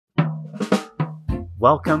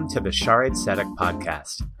Welcome to the Shaarei Tzedek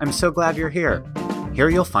podcast. I'm so glad you're here. Here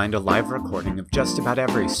you'll find a live recording of just about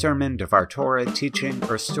every sermon, Devar Torah, teaching,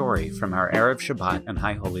 or story from our Erev Shabbat and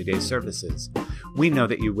High Holy Day services. We know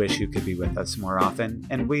that you wish you could be with us more often,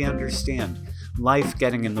 and we understand. Life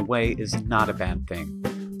getting in the way is not a bad thing.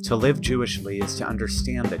 To live Jewishly is to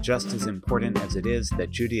understand that just as important as it is that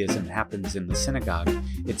Judaism happens in the synagogue,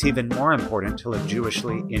 it's even more important to live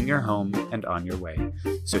Jewishly in your home and on your way.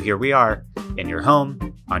 So here we are, in your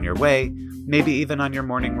home, on your way, maybe even on your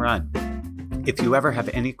morning run. If you ever have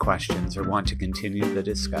any questions or want to continue the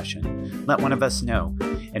discussion, let one of us know,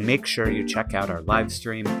 and make sure you check out our live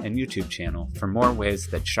stream and YouTube channel for more ways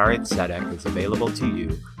that Shaarei Tzedek is available to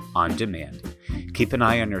you on demand. Keep an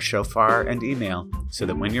eye on your shofar and email so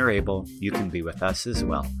that when you're able, you can be with us as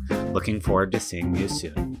well. Looking forward to seeing you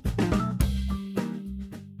soon.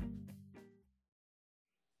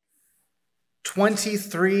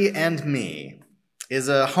 23andMe is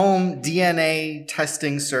a home DNA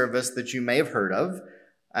testing service that you may have heard of,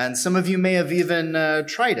 and some of you may have even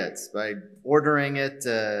tried it by ordering it,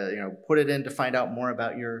 put it in to find out more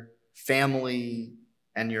about your family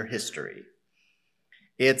and your history.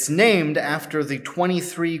 It's named after the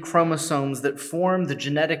 23 chromosomes that form the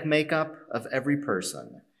genetic makeup of every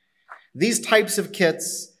person. These types of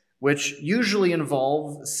kits, which usually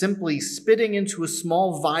involve simply spitting into a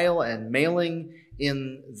small vial and mailing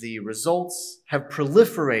in the results, have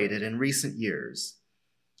proliferated in recent years.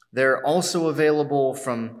 They're also available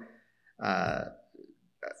from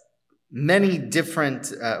many different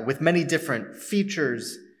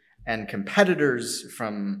features and competitors,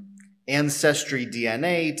 from Ancestry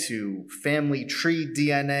DNA to Family Tree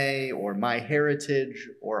DNA or MyHeritage,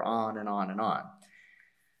 or on and on and on.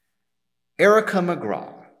 Erica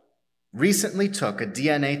McGraw recently took a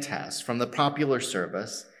DNA test from the popular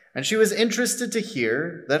service, and she was interested to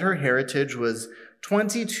hear that her heritage was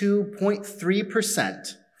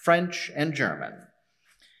 22.3% French and German.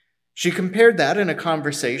 She compared that in a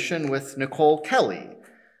conversation with Nicole Kelly,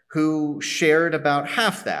 who shared about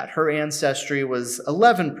half that. Her ancestry was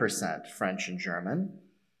 11% French and German.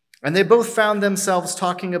 And they both found themselves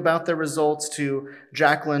talking about their results to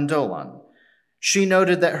Jacqueline Dolan. She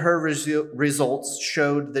noted that her results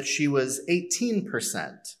showed that she was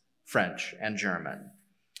 18% French and German.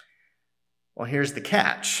 Well, here's the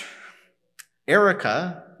catch.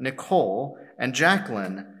 Erica, Nicole, and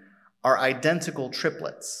Jacqueline are identical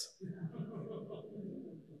triplets.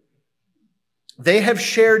 They have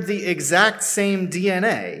shared the exact same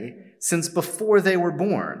DNA since before they were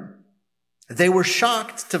born. They were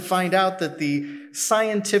shocked to find out that the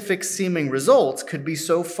scientific-seeming results could be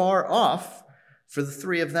so far off for the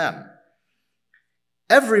three of them.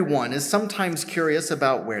 Everyone is sometimes curious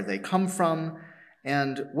about where they come from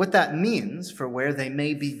and what that means for where they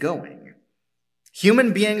may be going.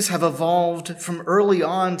 Human beings have evolved from early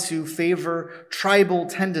on to favor tribal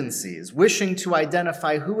tendencies, wishing to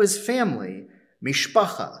identify who is family,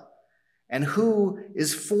 mishpacha, and who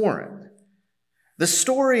is foreign. The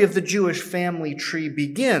story of the Jewish family tree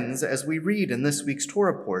begins, as we read in this week's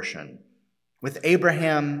Torah portion, with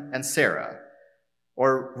Abraham and Sarah,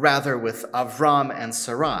 or rather with Avram and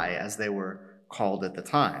Sarai, as they were called at the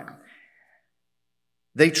time.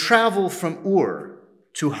 They travel from Ur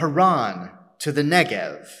to Haran to the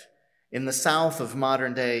Negev in the south of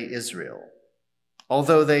modern-day Israel.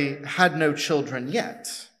 Although they had no children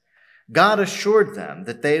yet, God assured them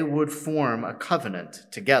that they would form a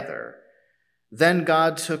covenant together. Then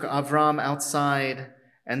God took Avram outside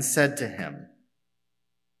and said to him,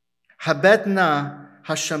 Habetna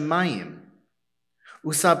hashamayim,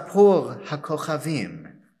 usapor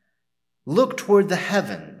hakochavim. Look toward the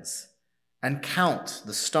heavens and count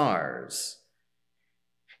the stars.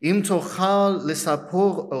 Im tochal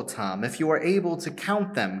lisapor otam, if you are able to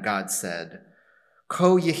count them, God said,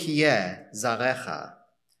 ko yehieh zarecha,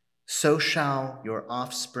 so shall your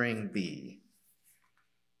offspring be.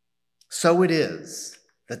 So it is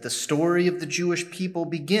that the story of the Jewish people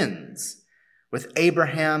begins with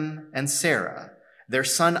Abraham and Sarah, their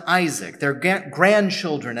son Isaac, their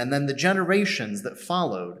grandchildren, and then the generations that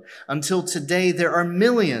followed. Until today, there are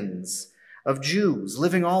millions of Jews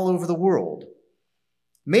living all over the world.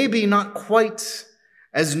 Maybe not quite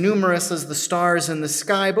as numerous as the stars in the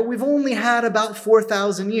sky, but we've only had about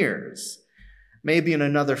 4,000 years. Maybe in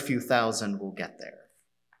another few thousand we'll get there.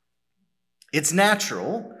 It's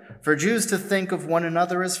natural for Jews to think of one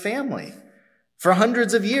another as family. For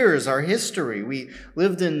hundreds of years, our history, we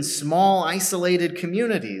lived in small, isolated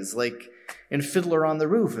communities, like in Fiddler on the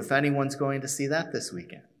Roof, if anyone's going to see that this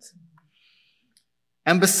weekend.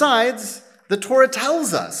 And besides, The Torah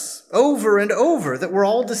tells us over and over that we're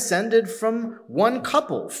all descended from one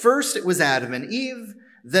couple. First, it was Adam and Eve,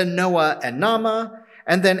 then Noah and Naamah,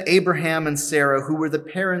 and then Abraham and Sarah, who were the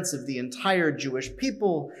parents of the entire Jewish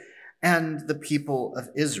people and the people of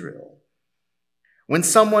Israel. When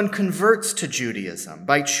someone converts to Judaism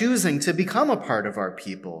by choosing to become a part of our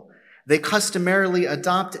people, they customarily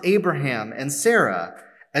adopt Abraham and Sarah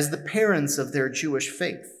as the parents of their Jewish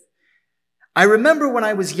faith. I remember when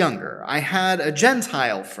I was younger, I had a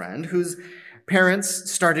Gentile friend whose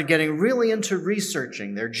parents started getting really into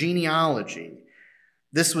researching their genealogy.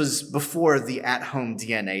 This was before the at-home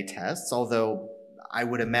DNA tests, although I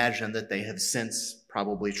would imagine that they have since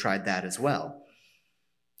probably tried that as well.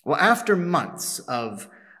 Well, after months of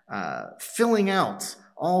filling out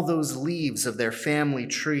all those leaves of their family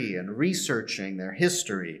tree and researching their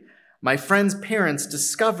history, my friend's parents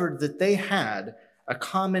discovered that they had a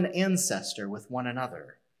common ancestor with one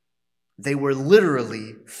another. They were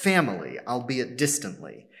literally family, albeit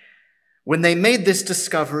distantly. When they made this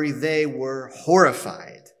discovery, they were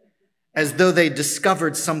horrified, as though they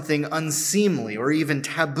discovered something unseemly or even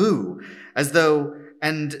taboo,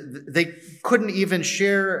 and they couldn't even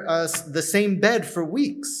share the same bed for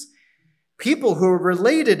weeks. People who are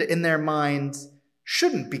related in their minds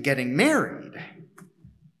shouldn't be getting married.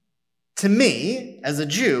 To me, as a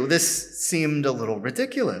Jew, this seemed a little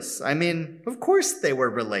ridiculous. I mean, of course they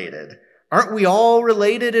were related. Aren't we all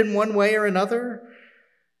related in one way or another?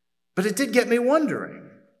 But it did get me wondering,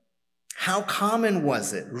 how common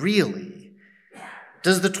was it, really?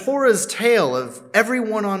 Does the Torah's tale of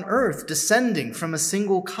everyone on earth descending from a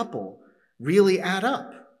single couple really add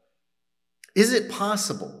up? Is it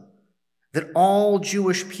possible that all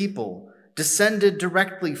Jewish people descended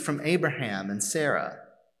directly from Abraham and Sarah?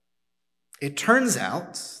 It turns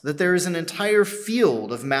out that there is an entire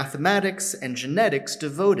field of mathematics and genetics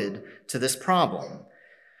devoted to this problem.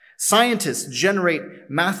 Scientists generate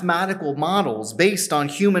mathematical models based on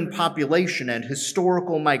human population and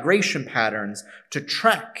historical migration patterns to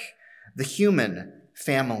track the human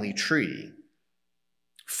family tree.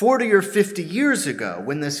 40 or 50 years ago,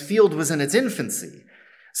 when this field was in its infancy,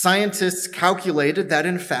 scientists calculated that,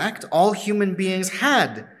 in fact, all human beings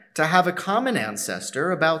had to have a common ancestor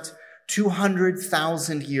about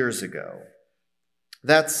 200,000 years ago.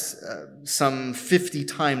 That's some 50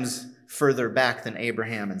 times further back than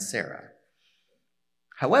Abraham and Sarah.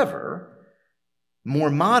 However, more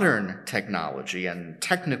modern technology and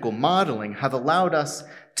technical modeling have allowed us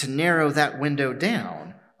to narrow that window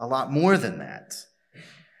down a lot more than that.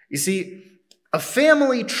 You see, a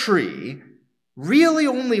family tree really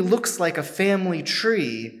only looks like a family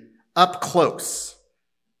tree up close.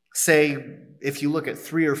 Say, if you look at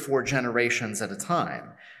 3 or 4 generations at a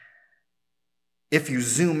time. If you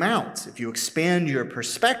zoom out, if you expand your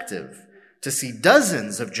perspective to see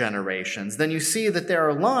dozens of generations, then you see that there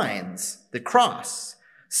are lines that cross,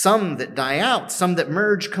 some that die out, some that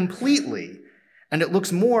merge completely, and it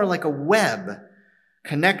looks more like a web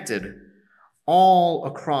connected all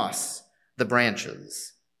across the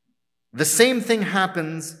branches. The same thing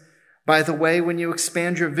happens, by the way, when you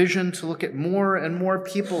expand your vision to look at more and more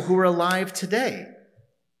people who are alive today.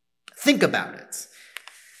 Think about it.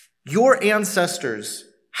 Your ancestors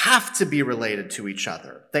have to be related to each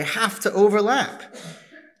other. They have to overlap.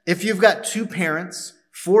 If you've got 2 parents,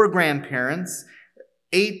 4 grandparents,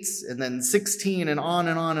 8, and then 16, and on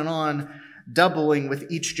and on and on, doubling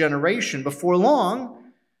with each generation, before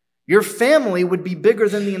long, your family would be bigger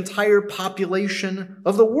than the entire population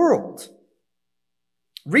of the world.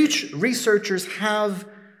 Researchers have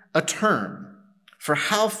a term for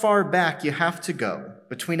how far back you have to go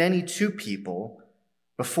between any 2 people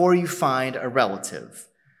before you find a relative,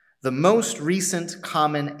 the most recent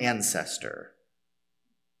common ancestor.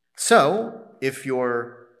 So, if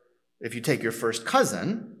you take your first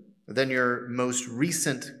cousin, then your most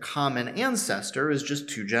recent common ancestor is just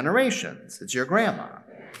 2 generations. It's your grandma.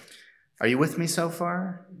 Are you with me so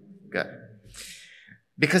far? Good.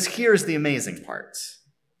 Because here's the amazing part.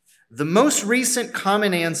 The most recent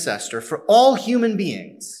common ancestor for all human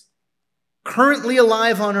beings currently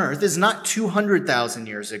alive on earth is not 200,000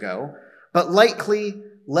 years ago, but likely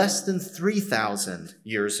less than 3,000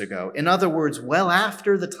 years ago. In other words, well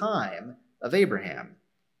after the time of Abraham.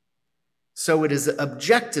 So it is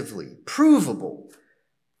objectively provable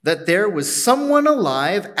that there was someone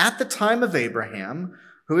alive at the time of Abraham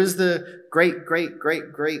who is the great,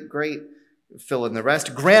 fill in the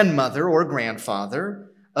rest, grandmother or grandfather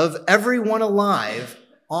of everyone alive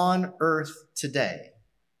on earth today.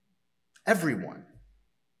 Everyone.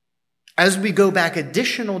 As we go back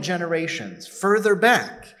additional generations further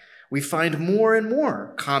back, we find more and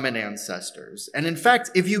more common ancestors. And in fact,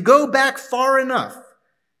 if you go back far enough,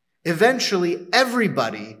 eventually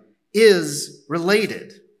everybody is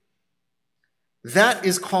related. That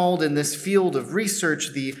is called in this field of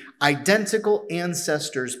research the identical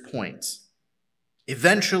ancestors point.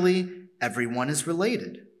 Eventually, everyone is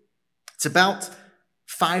related. It's about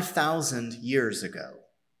 5,000 years ago.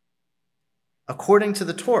 According to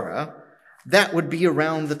the Torah, that would be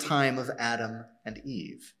around the time of Adam and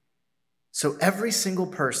Eve. So every single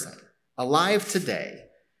person alive today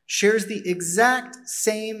shares the exact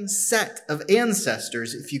same set of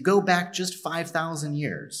ancestors if you go back just 5,000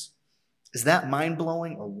 years. Is that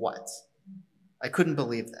mind-blowing or what? I couldn't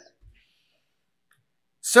believe that.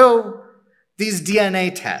 So these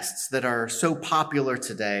DNA tests that are so popular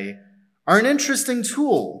today are an interesting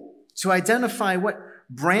tool to identify what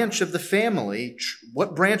branch of the family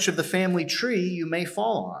tree you may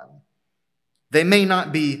fall on. They may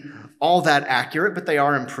not be all that accurate, but they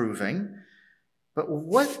are improving. But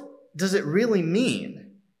what does it really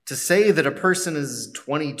mean to say that a person is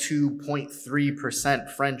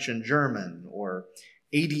 22.3% French and German or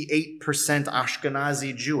 88%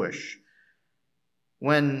 Ashkenazi Jewish,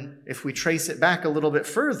 when, if we trace it back a little bit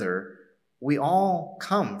further, we all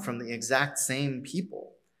come from the exact same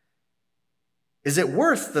people? Is it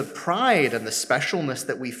worth the pride and the specialness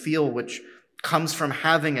that we feel, which comes from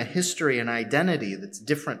having a history and identity that's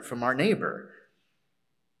different from our neighbor?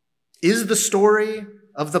 Is the story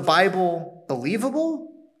of the Bible believable?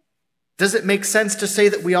 Does it make sense to say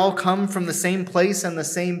that we all come from the same place and the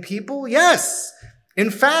same people? Yes.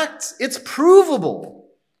 In fact, it's provable.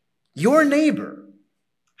 Your neighbor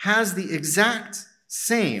has the exact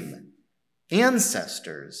same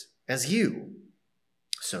ancestors as you.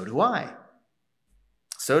 So do I.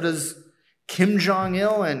 So does Kim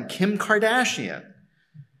Jong-il and Kim Kardashian.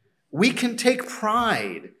 We can take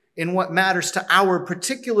pride in what matters to our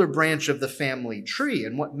particular branch of the family tree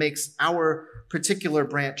and what makes our particular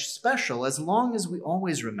branch special, as long as we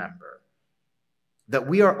always remember that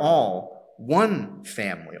we are all one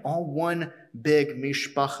family, all one big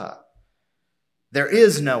mishpacha. There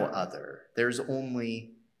is no other. There's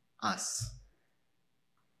only us.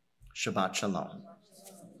 Shabbat shalom.